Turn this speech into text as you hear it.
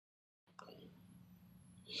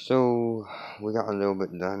So we got a little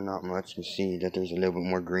bit done, not much. You see that there's a little bit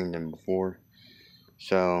more green than before.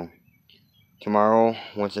 So tomorrow,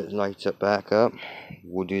 once it lights up back up,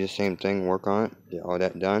 we'll do the same thing, work on it, get all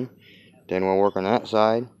that done. Then we'll work on that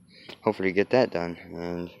side, hopefully get that done,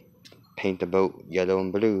 and paint the boat yellow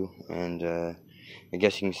and blue, and I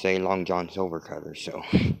guess you can say Long John Silver color. So,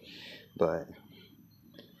 but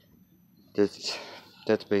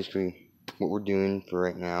that's basically what we're doing for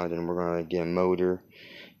right now. Then we're gonna get a motor,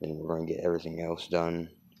 and we're gonna get everything else done.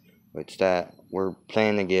 It's that we're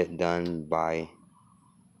planning to get done by.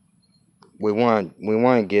 We want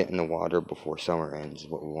to get in the water before summer ends. Is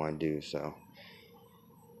what we want to do. So,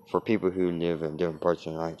 for people who live in different parts of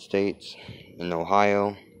the United States, in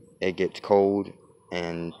Ohio, it gets cold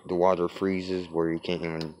and the water freezes where you can't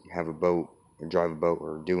even have a boat or drive a boat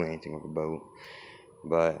or do anything with a boat.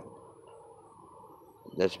 But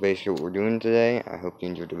that's basically what we're doing today. I hope you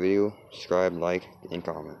enjoyed the video. Subscribe, like, and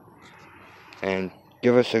comment. And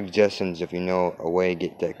give us suggestions if you know a way to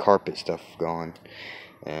get that carpet stuff gone.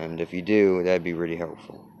 And if you do, that'd be really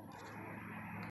helpful.